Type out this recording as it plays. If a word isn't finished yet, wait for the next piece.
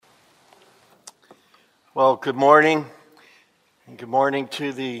Well, good morning, and good morning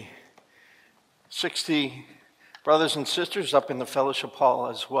to the 60 brothers and sisters up in the fellowship hall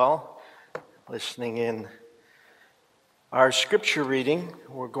as well, listening in. Our scripture reading,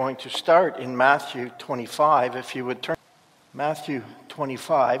 we're going to start in Matthew 25. If you would turn Matthew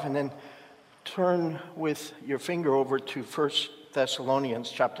 25, and then turn with your finger over to 1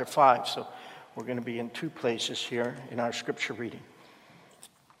 Thessalonians chapter 5. So we're going to be in two places here in our scripture reading.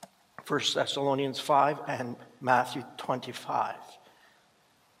 1 Thessalonians 5 and Matthew 25.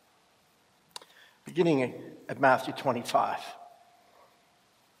 Beginning at Matthew 25.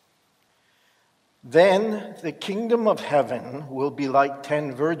 Then the kingdom of heaven will be like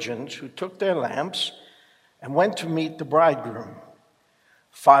 10 virgins who took their lamps and went to meet the bridegroom.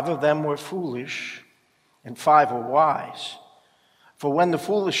 5 of them were foolish, and 5 were wise. For when the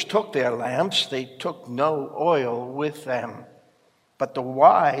foolish took their lamps, they took no oil with them. But the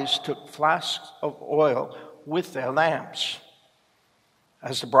wise took flasks of oil with their lamps.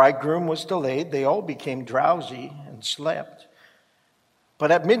 As the bridegroom was delayed, they all became drowsy and slept. But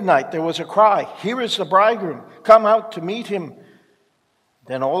at midnight there was a cry, "Here is the bridegroom, come out to meet him."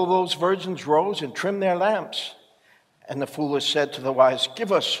 Then all those virgins rose and trimmed their lamps. And the foolish said to the wise,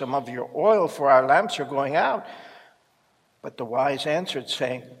 "Give us some of your oil, for our lamps are going out." But the wise answered,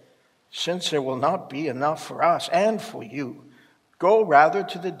 saying, "Since there will not be enough for us and for you, go rather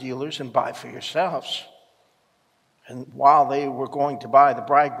to the dealers and buy for yourselves." And while they were going to buy, the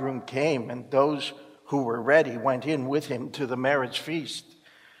bridegroom came, and those who were ready went in with him to the marriage feast,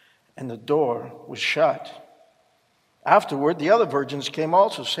 and the door was shut. Afterward, the other virgins came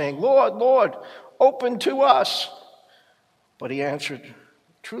also, saying, "Lord, Lord, open to us." But he answered,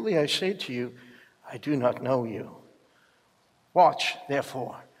 "Truly I say to you, I do not know you. Watch,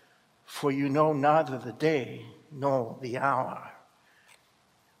 therefore, for you know neither the day nor the hour."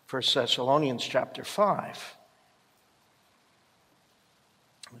 1 Thessalonians chapter 5,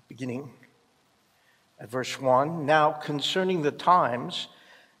 beginning at verse 1. "Now concerning the times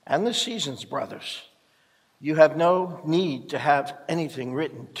and the seasons, brothers, you have no need to have anything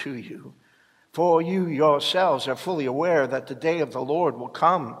written to you, for you yourselves are fully aware that the day of the Lord will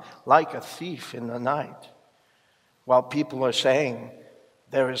come like a thief in the night. While people are saying,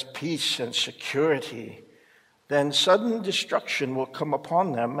 'There is peace and security,' then sudden destruction will come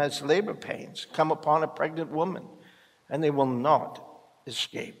upon them as labor pains come upon a pregnant woman, and they will not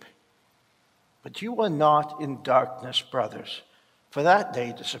escape. But you are not in darkness, brothers, for that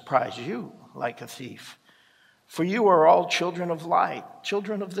day to surprise you like a thief. For you are all children of light,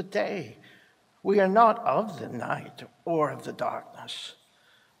 children of the day. We are not of the night or of the darkness.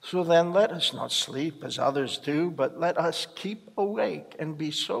 So then let us not sleep as others do, but let us keep awake and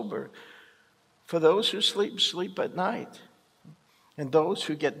be sober. For those who sleep, sleep at night, and those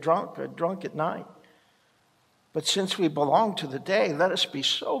who get drunk are drunk at night. But since we belong to the day, let us be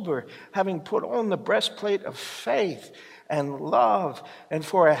sober, having put on the breastplate of faith and love, and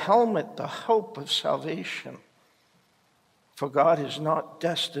for a helmet the hope of salvation. For God has not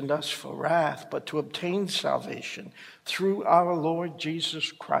destined us for wrath, but to obtain salvation through our Lord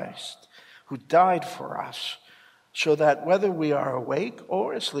Jesus Christ, who died for us, so that whether we are awake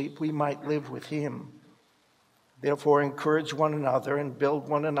or asleep, we might live with him. Therefore, encourage one another and build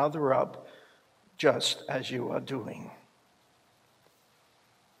one another up, just as you are doing."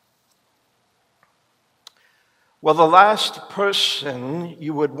 Well, the last person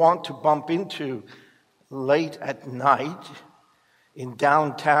you would want to bump into late at night in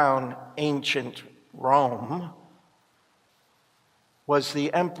downtown ancient Rome was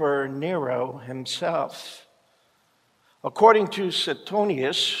the Emperor Nero himself. According to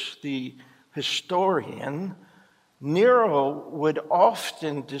Suetonius, the historian, Nero would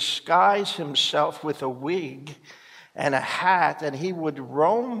often disguise himself with a wig and a hat, and he would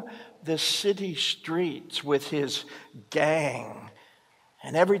roam the city streets with his gang.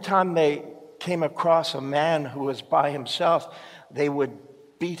 And every time they came across a man who was by himself, they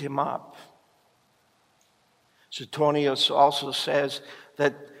would beat him up. Suetonius also says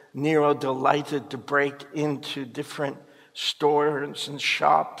that Nero delighted to break into different stores and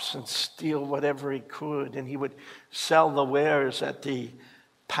shops and steal whatever he could, and he would sell the wares at the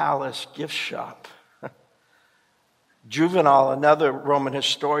palace gift shop. Juvenal, another Roman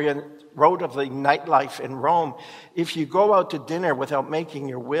historian, wrote of the nightlife in Rome. If you go out to dinner without making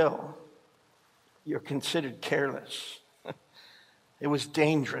your will, you're considered careless. It was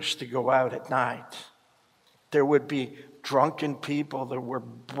dangerous to go out at night. There would be drunken people, there were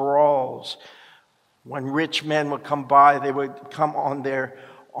brawls. When rich men would come by, they would come on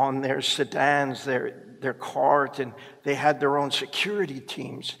their sedans, their their cart, and they had their own security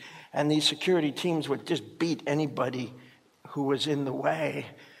teams. And these security teams would just beat anybody who was in the way.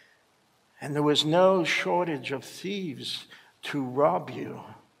 And there was no shortage of thieves to rob you.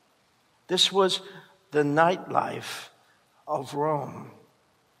 This was the nightlife of Rome.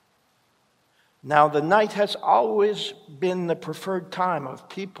 Now, the night has always been the preferred time of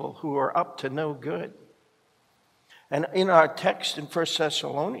people who are up to no good. And in our text in 1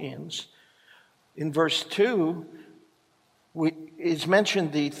 Thessalonians, in verse 2, is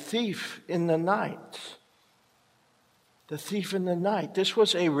mentioned the thief in the night. The thief in the night. This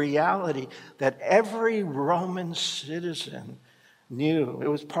was a reality that every Roman citizen knew. It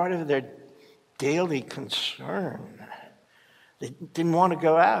was part of their daily concern. They didn't want to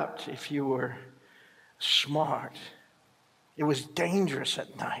go out if you were smart. It was dangerous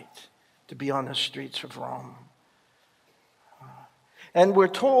at night to be on the streets of Rome. And we're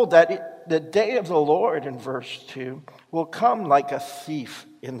told that the day of the Lord, in verse 2, will come like a thief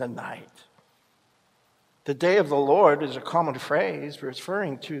in the night. The day of the Lord is a common phrase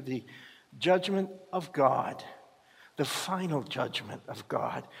referring to the judgment of God, the final judgment of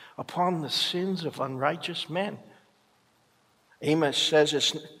God upon the sins of unrighteous men. Amos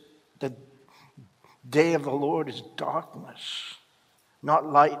says the day of the Lord is darkness,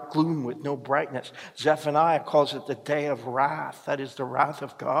 not light, gloom with no brightness. Zephaniah calls it the day of wrath. That is the wrath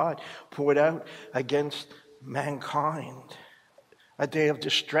of God poured out against mankind. A day of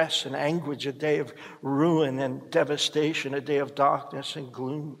distress and anguish, a day of ruin and devastation, a day of darkness and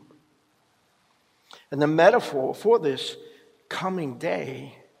gloom. And the metaphor for this coming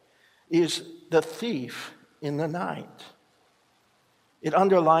day is the thief in the night. It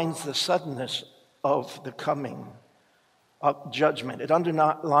underlines the suddenness of the coming of judgment. It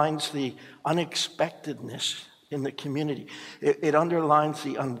underlines the unexpectedness in the community. It underlines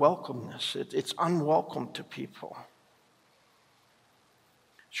the unwelcomeness. It's unwelcome to people.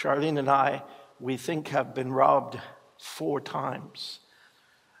 Charlene and I, we think, have been robbed 4 times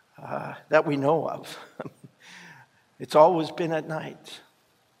that we know of. It's always been at night.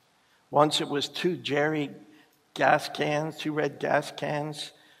 Once it was 2 Jerry gas cans, 2 red gas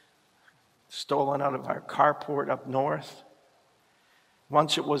cans, stolen out of our carport up north.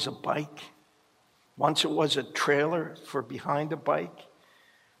 Once it was a bike. Once it was a trailer for behind a bike.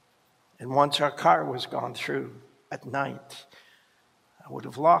 And once our car was gone through at night. I would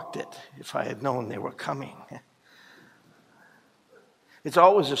have locked it if I had known they were coming. It's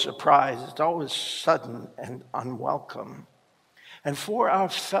always a surprise. It's always sudden and unwelcome. And for our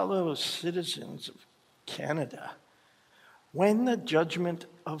fellow citizens of Canada, when the judgment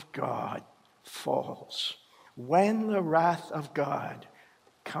of God falls, when the wrath of God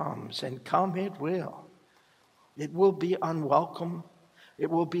comes, and come it will be unwelcome, it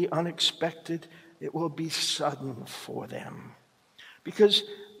will be unexpected, it will be sudden for them. Because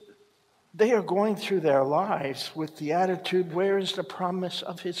they are going through their lives with the attitude, where is the promise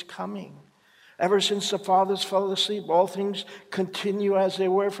of his coming? Ever since the fathers fell asleep, all things continue as they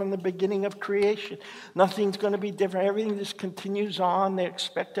were from the beginning of creation. Nothing's going to be different. Everything just continues on. They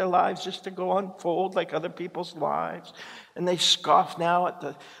expect their lives just to go unfold like other people's lives. And they scoff now at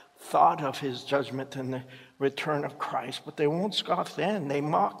the thought of his judgment and the return of Christ. But they won't scoff then. They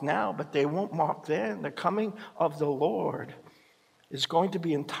mock now, but they won't mock then. The coming of the Lord is going to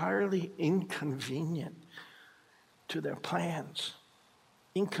be entirely inconvenient to their plans,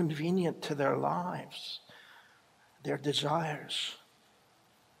 inconvenient to their lives, their desires.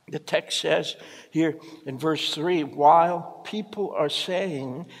 The text says here in verse 3, while people are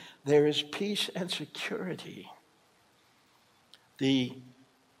saying there is peace and security, the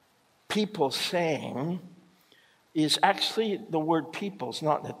people saying is actually the word people's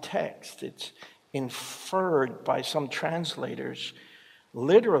not in the text. It's inferred by some translators.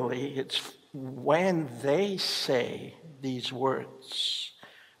 Literally, it's when they say these words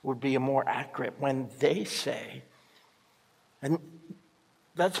would be a more accurate. When they say, and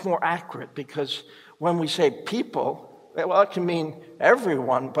that's more accurate because when we say people, well, it can mean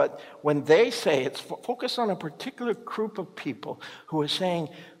everyone, but when they say, it's focused on a particular group of people who are saying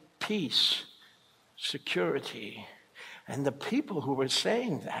peace, security. And the people who were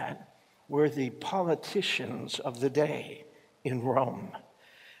saying that were the politicians of the day in Rome.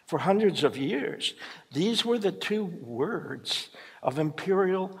 For hundreds of years, these were the 2 words of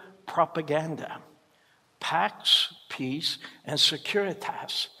imperial propaganda. Pax, peace, and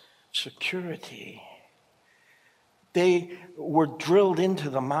securitas, security. They were drilled into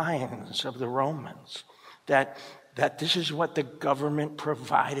the minds of the Romans that this is what the government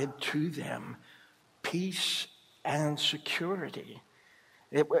provided to them, peace and security.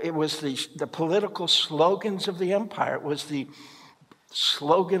 It was the political slogans of the empire. It was the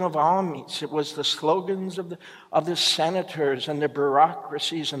slogan of armies. It was the slogans of the senators and the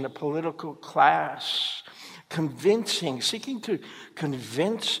bureaucracies and the political class, seeking to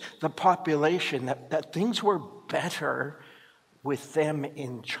convince the population that things were better with them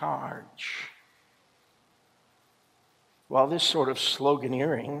in charge. Well, this sort of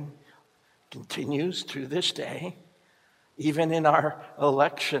sloganeering continues to this day, even in our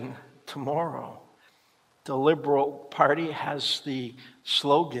election tomorrow. The Liberal Party has the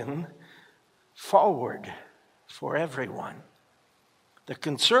slogan, "Forward for everyone." The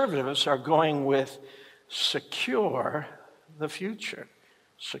Conservatives are going with "Secure the future."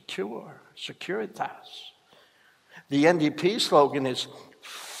 Securitas. The NDP slogan is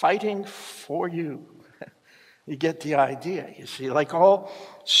 "Fighting for you." You get the idea, you see. Like all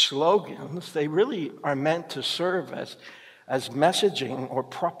slogans, they really are meant to serve as messaging or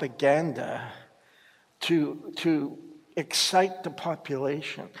propaganda to excite the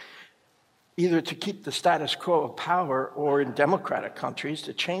population, either to keep the status quo of power or in democratic countries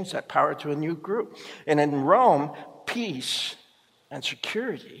to change that power to a new group. And in Rome, peace and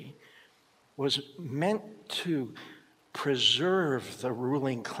security was meant to preserve the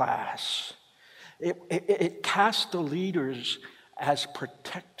ruling class. It cast the leaders as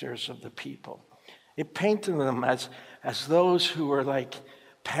protectors of the people. It painted them as those who were like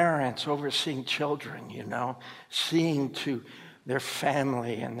parents overseeing children, seeing to their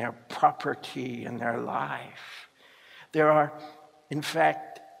family and their property and their life. There are, in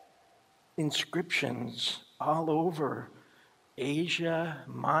fact, inscriptions all over Asia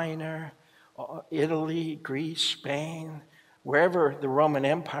Minor, Italy, Greece, Spain, wherever the Roman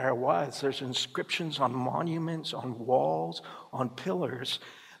Empire was. There's inscriptions on monuments, on walls, on pillars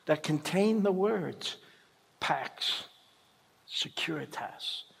that contain the words Pax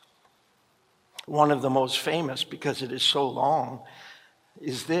Securitas. One of the most famous, because it is so long,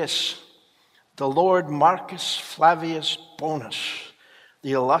 is this: the Lord Marcus Flavius Bonus,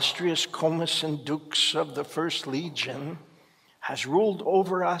 the illustrious comus and dux of the First Legion, has ruled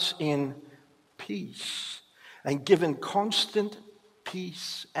over us in peace and given constant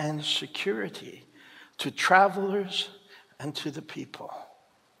peace and security to travelers and to the people.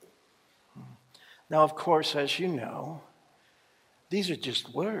 Now, of course, as you know, these are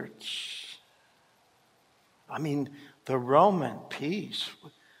just words. I mean, the Roman peace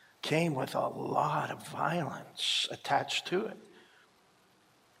came with a lot of violence attached to it.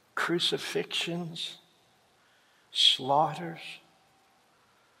 Crucifixions, slaughters,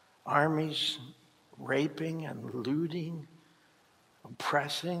 armies raping and looting,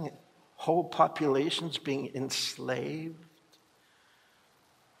 oppressing, whole populations being enslaved.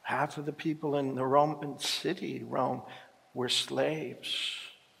 Half of the people in the Roman city, Rome, were slaves.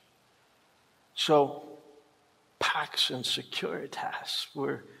 So, Pax and Securitas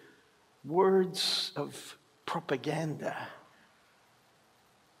were words of propaganda.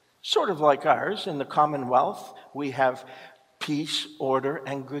 Sort of like ours. In the Commonwealth, we have peace, order,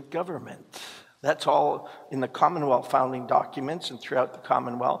 and good government. That's all in the Commonwealth founding documents, and throughout the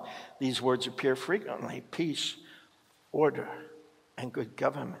Commonwealth, these words appear frequently: peace, order, and good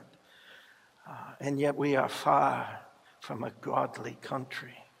government. And yet we are far from a godly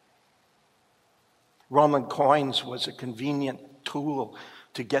country. Roman coins was a convenient tool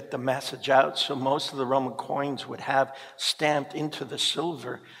to get the message out, so most of the Roman coins would have stamped into the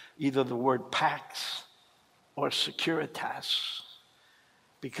silver either the word Pax or Securitas,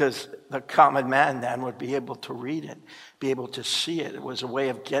 because the common man then would be able to read it, be able to see it. It was a way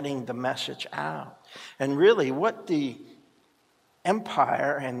of getting the message out. And really what the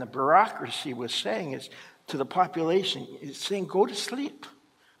empire and the bureaucracy was saying is to the population, is saying, go to sleep.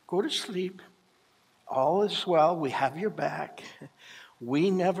 Go to sleep. All is well. We have your back.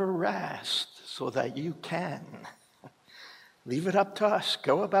 We never rest so that you can. Leave it up to us.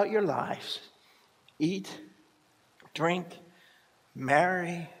 Go about your lives. Eat, drink,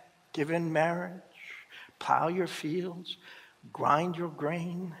 marry, give in marriage, plow your fields, grind your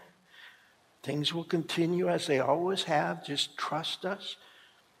grain. Things will continue as they always have. Just trust us.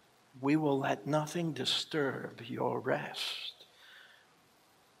 We will let nothing disturb your rest.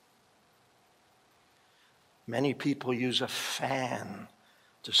 Many people use a fan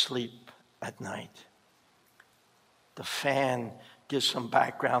to sleep at night. The fan gives some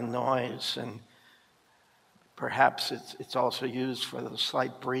background noise, and perhaps it's also used for the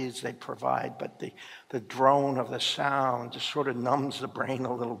slight breeze they provide, but the drone of the sound just sort of numbs the brain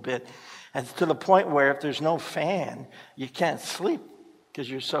a little bit. And to the point where if there's no fan, you can't sleep because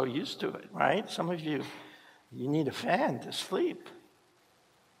you're so used to it, right? Some of you need a fan to sleep.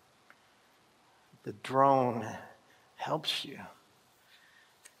 the drone helps you.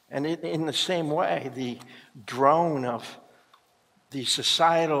 And in the same way, the drone of the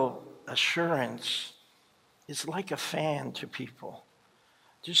societal assurance is like a fan to people,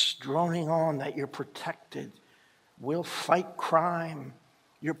 just droning on that you're protected. We'll fight crime.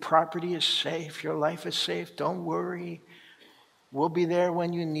 Your property is safe. Your life is safe. Don't worry. We'll be there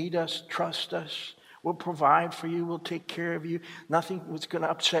when you need us. Trust us. We'll provide for you. We'll take care of you. Nothing is going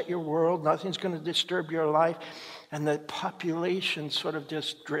to upset your world. Nothing's going to disturb your life. And the population sort of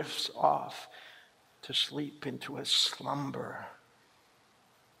just drifts off to sleep into a slumber.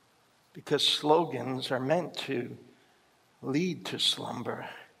 Because slogans are meant to lead to slumber.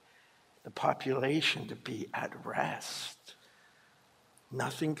 The population to be at rest.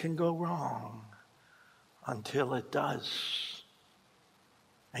 Nothing can go wrong until it does.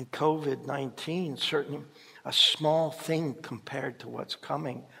 And COVID-19, certainly a small thing compared to what's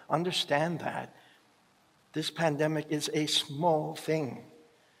coming. Understand that. This pandemic is a small thing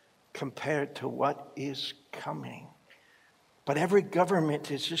compared to what is coming. But every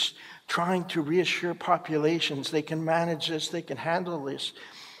government is just trying to reassure populations they can manage this, they can handle this.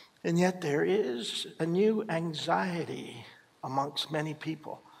 And yet there is a new anxiety amongst many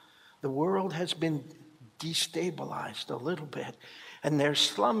people. The world has been destabilized a little bit, and their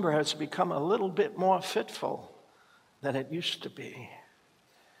slumber has become a little bit more fitful than it used to be.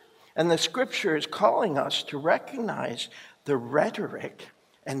 And the scripture is calling us to recognize the rhetoric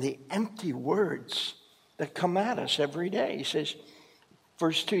and the empty words that come at us every day. He says,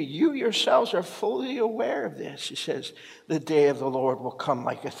 verse 2, you yourselves are fully aware of this. He says, the day of the Lord will come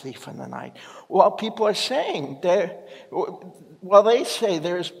like a thief in the night. While people are saying, while they say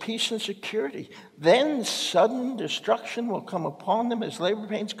there is peace and security, then sudden destruction will come upon them as labor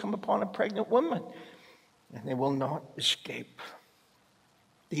pains come upon a pregnant woman, and they will not escape.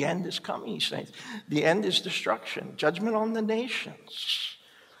 The end is coming, he says. The end is destruction, judgment on the nations,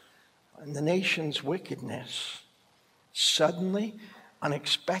 and the nation's wickedness. Suddenly,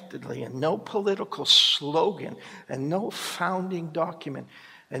 unexpectedly, and no political slogan, and no founding document,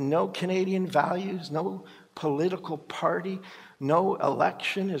 and no Canadian values, no political party, no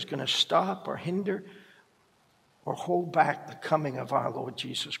election is going to stop or hinder or hold back the coming of our Lord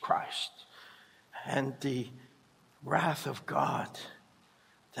Jesus Christ and the wrath of God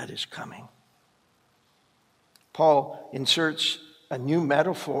that is coming. Paul inserts a new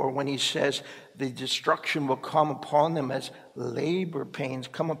metaphor when he says the destruction will come upon them as labor pains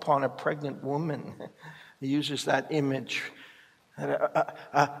come upon a pregnant woman. He uses that image.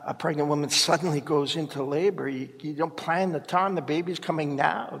 A pregnant woman suddenly goes into labor. You don't plan the time. The baby's coming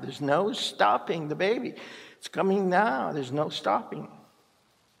now. There's no stopping the baby. It's coming now. There's no stopping.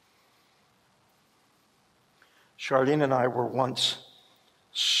 Charlene and I were once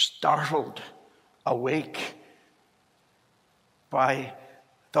startled awake by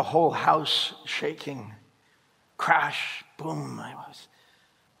the whole house shaking. Crash, boom. I was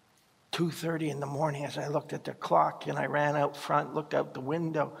 2:30 in the morning as I looked at the clock, and I ran out front, looked out the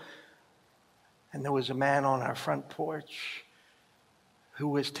window, and there was a man on our front porch who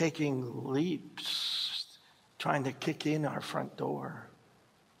was taking leaps, trying to kick in our front door.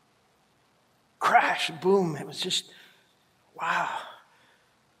 Crash, boom. It was just, wow.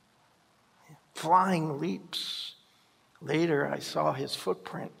 Flying leaps. Later, I saw his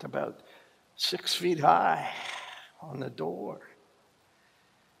footprint about 6 feet high on the door.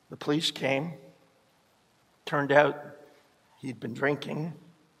 The police came. Turned out he'd been drinking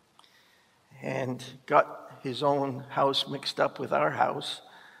and got his own house mixed up with our house.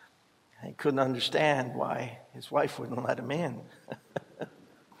 He couldn't understand why his wife wouldn't let him in.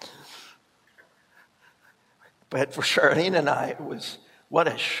 But for Charlene and I, it was what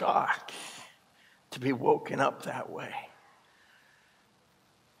a shock to be woken up that way.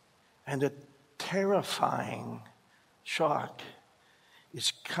 And a terrifying shock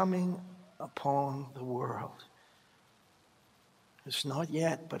is coming upon the world. It's not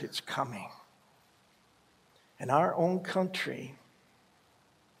yet, but it's coming. In our own country,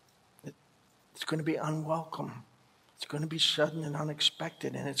 it's going to be unwelcome. It's going to be sudden and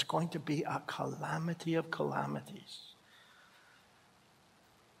unexpected, and it's going to be a calamity of calamities.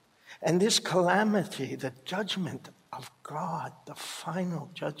 And this calamity, the judgment of God, the final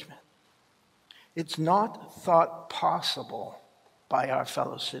judgment, it's not thought possible by our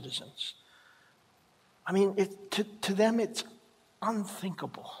fellow citizens. I mean, to them it's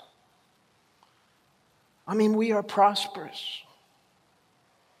unthinkable. I mean, we are prosperous.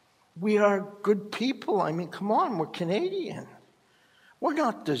 We are good people. I mean, come on, we're Canadian. We're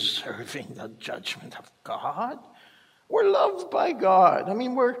not deserving the judgment of God. We're loved by God. I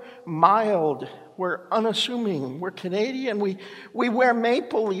mean, we're mild. We're unassuming. We're Canadian. We wear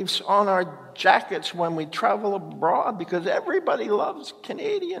maple leaves on our jackets when we travel abroad because everybody loves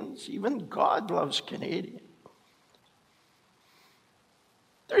Canadians. Even God loves Canadians.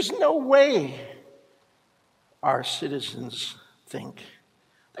 There's no way our citizens think.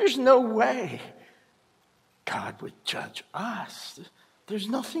 There's no way God would judge us. There's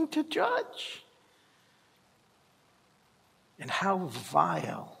nothing to judge. And how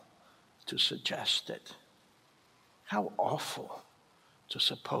vile to suggest it. How awful to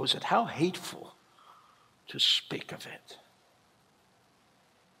suppose it. How hateful to speak of it.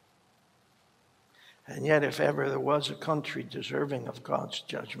 And yet, if ever there was a country deserving of God's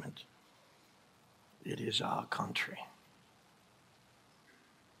judgment, it is our country.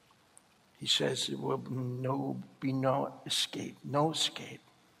 He says there will be no escape.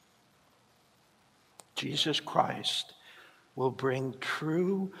 Jesus Christ will bring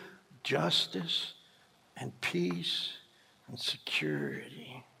true justice and peace and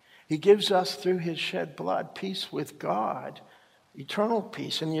security. He gives us, through his shed blood, peace with God, eternal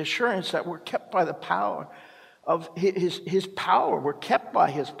peace, and the assurance that we're kept by the power of his power. We're kept by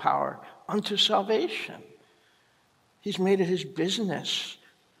his power unto salvation. He's made it his business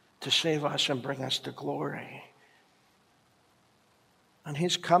to save us and bring us to glory. And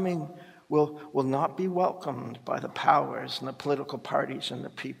his coming will not be welcomed by the powers and the political parties and the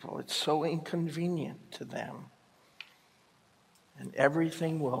people. It's so inconvenient to them. And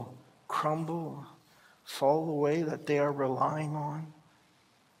everything will crumble, fall away that they are relying on.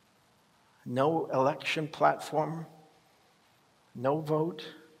 No election platform, no vote.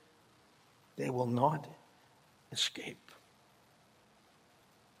 They will not escape.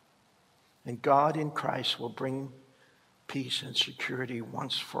 And God in Christ will bring peace and security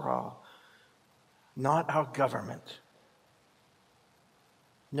once for all. Not our government.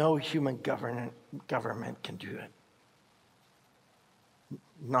 No human government can do it.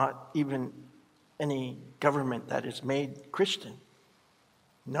 Not even any government that is made Christian.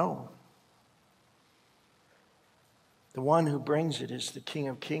 No. The one who brings it is the King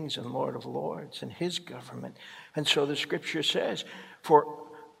of Kings and Lord of Lords and his government. And so the scripture says, for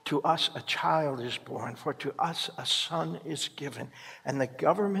to us a child is born, for to us a son is given, and the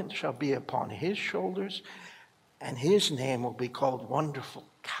government shall be upon his shoulders, and his name will be called Wonderful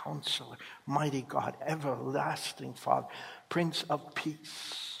Counselor, Mighty God, Everlasting Father, Prince of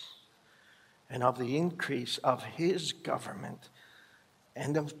Peace. And of the increase of his government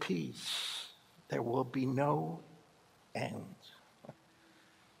and of peace, there will be no end.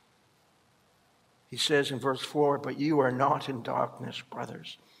 He says in verse 4, but you are not in darkness,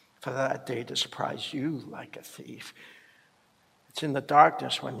 brothers, for that day to surprise you like a thief. It's in the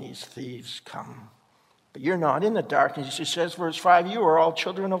darkness when these thieves come. But you're not in the darkness. He says, verse 5, you are all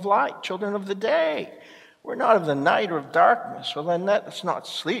children of light, children of the day. We're not of the night or of darkness. Well, then let's not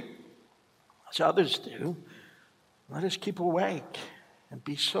sleep as others do. Let us keep awake and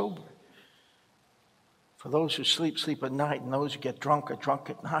be sober. For those who sleep, sleep at night, and those who get drunk are drunk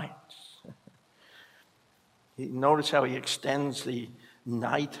at night. Notice how he extends the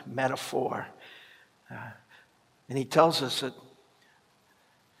night metaphor. And he tells us that the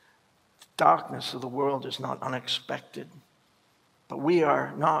darkness of the world is not unexpected. But we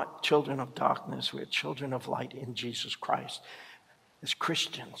are not children of darkness. We're children of light in Jesus Christ. As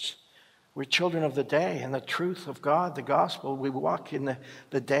Christians, we're children of the day and the truth of God, the gospel. We walk in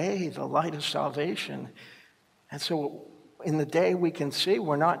the day, the light of salvation. And so in the day we can see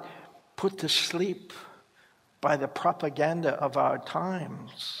we're not put to sleep by the propaganda of our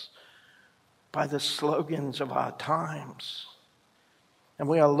times, by the slogans of our times. And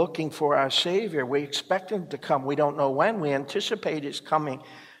we are looking for our Savior. We expect him to come. We don't know when. We anticipate his coming.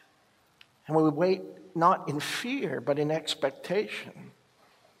 And we wait not in fear, but in expectation.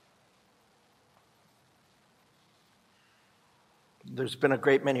 There's been a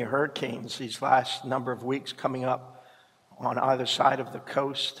great many hurricanes these last number of weeks coming up on either side of the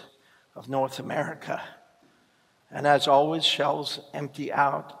coast of North America. And as always, shells empty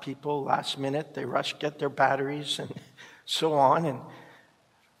out. People, last minute, they rush, get their batteries and so on, and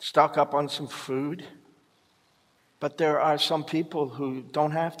stock up on some food. But there are some people who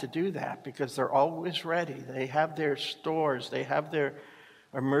don't have to do that because they're always ready. They have their stores. They have their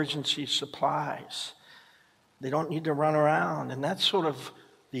emergency supplies. They don't need to run around. And that's sort of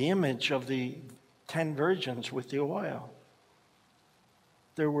the image of the 10 virgins with the oil.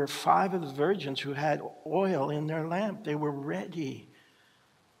 There were 5 of the virgins who had oil in their lamp. They were ready.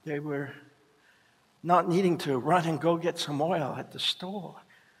 They were not needing to run and go get some oil at the store.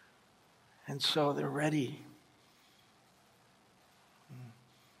 And so they're ready.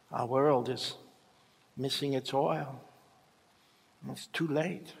 Our world is missing its oil. And it's too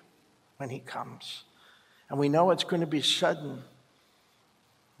late when he comes. And we know it's going to be sudden.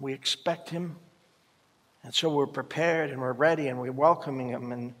 We expect him. And so we're prepared and we're ready and we're welcoming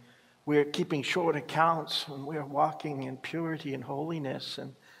him and we're keeping short accounts and we're walking in purity and holiness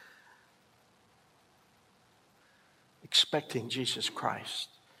and expecting Jesus Christ.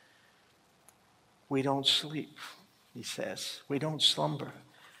 We don't sleep, he says. We don't slumber.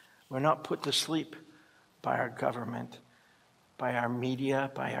 We're not put to sleep by our government, by our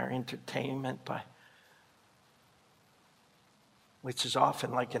media, by our entertainment, which is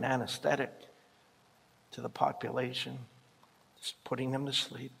often like an anesthetic to the population, just putting them to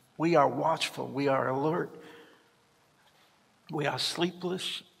sleep. We are watchful. We are alert. We are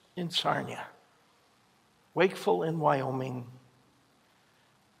sleepless in Sarnia, wakeful in Wyoming,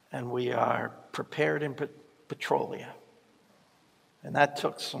 and we are prepared in Petrolia. And that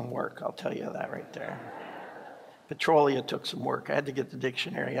took some work, I'll tell you that right there. Petrolia took some work. I had to get the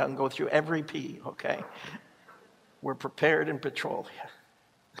dictionary out and go through every P, okay? We're prepared in Petrolia.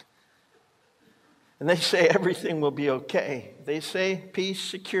 And they say everything will be okay. They say peace,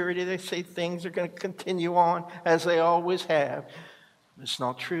 security. They say things are going to continue on as they always have. It's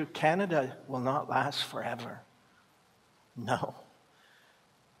not true. Canada will not last forever. No.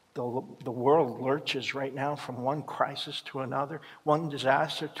 The world lurches right now from one crisis to another, one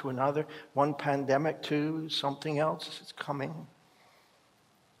disaster to another, one pandemic to something else is coming.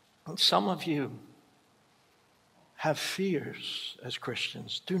 And some of you have fears as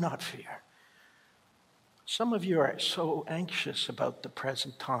Christians. Do not fear. Some of you are so anxious about the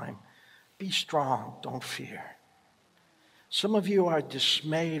present time. Be strong, don't fear. Some of you are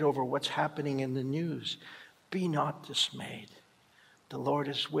dismayed over what's happening in the news. Be not dismayed. The Lord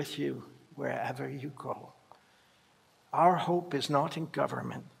is with you wherever you go. Our hope is not in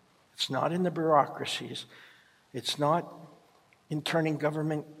government. It's not in the bureaucracies. It's not in turning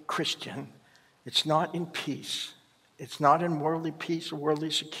government Christian. It's not in peace. It's not in worldly peace or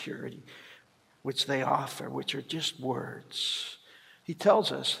worldly security, which they offer, which are just words. He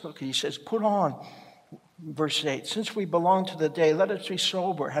tells us, look, he says, put on, verse 8, since we belong to the day, let us be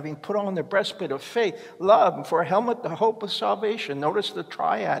sober, having put on the breastplate of faith, love, and for a helmet, the hope of salvation. Notice the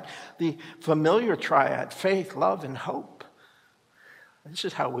triad, the familiar triad, faith, love, and hope. This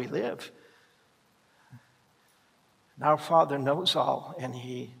is how we live. And our Father knows all, and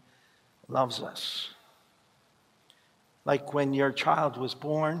he loves us. Like when your child was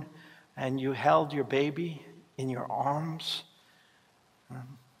born and you held your baby in your arms,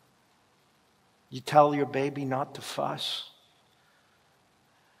 you tell your baby not to fuss,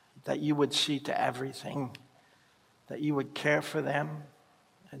 that you would see to everything, that you would care for them,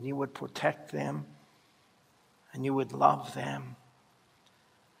 and you would protect them, and you would love them.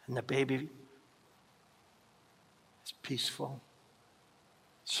 And the baby is peaceful,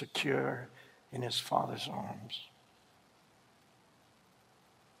 secure in his Father's arms.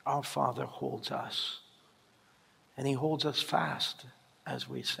 Our Father holds us, and he holds us fast, as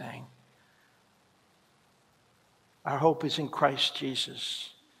we sang. Our hope is in Christ Jesus,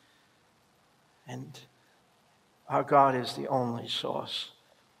 and our God is the only source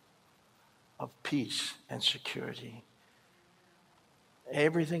of peace and security.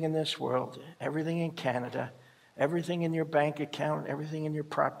 Everything in this world, everything in Canada, everything in your bank account, everything in your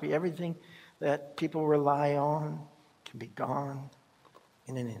property, everything that people rely on can be gone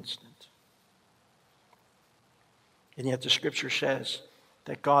in an instant. And yet the scripture says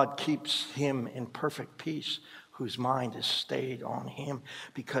that God keeps him in perfect peace whose mind is stayed on him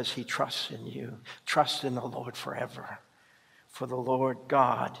because he trusts in you. Trust in the Lord forever. For the Lord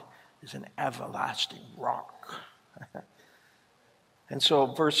God is an everlasting rock. And so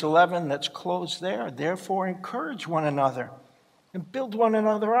verse 11, let's close there. Therefore encourage one another and build one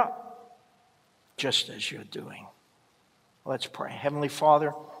another up, just as you're doing. Let's pray. Heavenly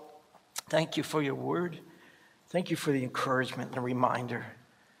Father, thank you for your word. Thank you for the encouragement and the reminder.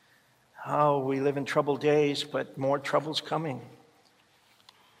 Oh, we live in troubled days, but more trouble's coming.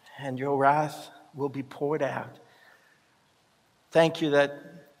 And your wrath will be poured out. Thank you that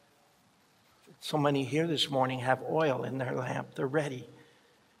so many here this morning have oil in their lamp. They're ready.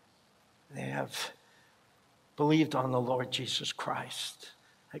 They have believed on the Lord Jesus Christ.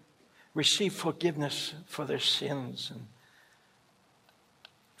 Receive forgiveness for their sins and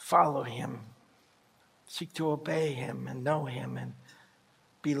follow him. Seek to obey him and know him and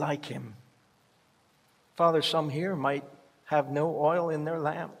be like him. Father, some here might have no oil in their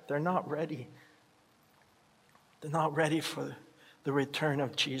lamp. They're not ready. They're not ready for the return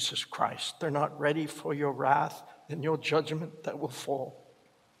of Jesus Christ. They're not ready for your wrath and your judgment that will fall.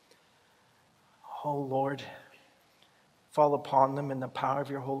 Oh Lord, fall upon them in the power of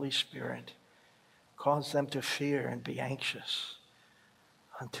your Holy Spirit. Cause them to fear and be anxious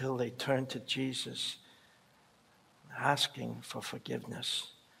until they turn to Jesus, asking for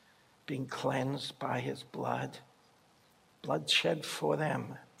forgiveness, being cleansed by his blood shed for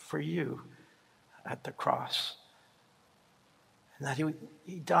them, for you, at the cross. And that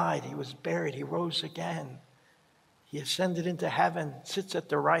he died, he was buried, he rose again. He ascended into heaven, sits at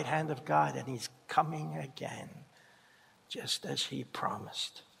the right hand of God, and he's coming again, just as he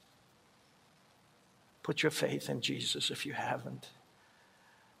promised. Put your faith in Jesus if you haven't.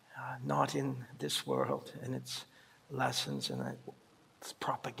 Not in this world and its lessons and its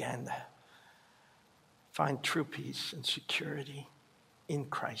propaganda. Find true peace and security in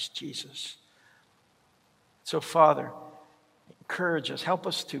Christ Jesus. So, Father, encourage us. Help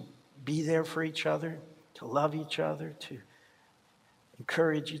us to be there for each other, to love each other, to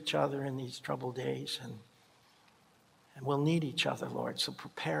encourage each other in these troubled days. And we'll need each other, Lord, so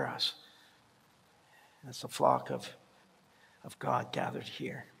prepare us as a flock of God gathered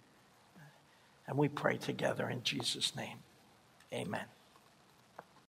here. And we pray together in Jesus' name. Amen.